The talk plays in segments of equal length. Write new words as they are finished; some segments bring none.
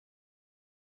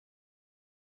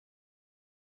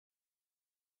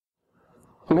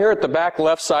I'm here at the back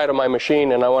left side of my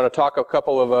machine, and I want to talk a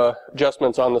couple of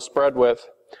adjustments on the spread width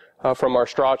from our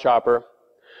straw chopper.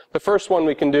 The first one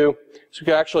we can do is we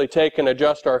can actually take and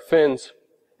adjust our fins.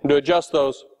 And to adjust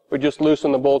those, we just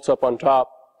loosen the bolts up on top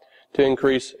to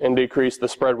increase and decrease the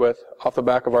spread width off the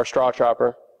back of our straw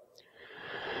chopper.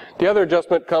 The other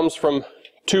adjustment comes from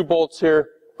two bolts here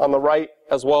on the right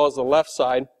as well as the left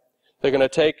side. They're going to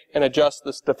take and adjust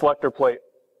this deflector plate.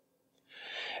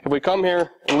 If we come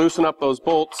here and loosen up those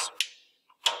bolts,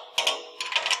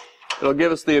 it'll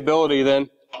give us the ability then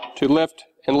to lift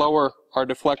and lower our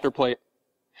deflector plate.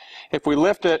 If we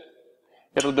lift it,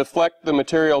 it'll deflect the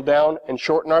material down and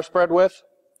shorten our spread width.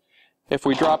 If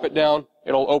we drop it down,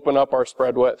 it'll open up our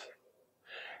spread width.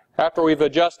 After we've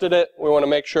adjusted it, we want to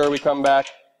make sure we come back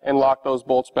and lock those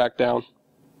bolts back down.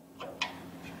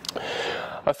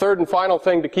 A third and final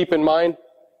thing to keep in mind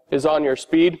is on your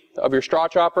speed of your straw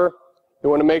chopper. You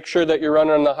want to make sure that you're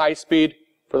running on the high speed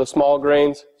for the small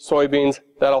grains, soybeans.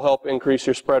 That'll help increase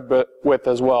your spread width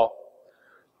as well.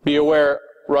 Be aware,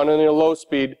 running at a low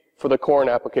speed for the corn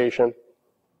application.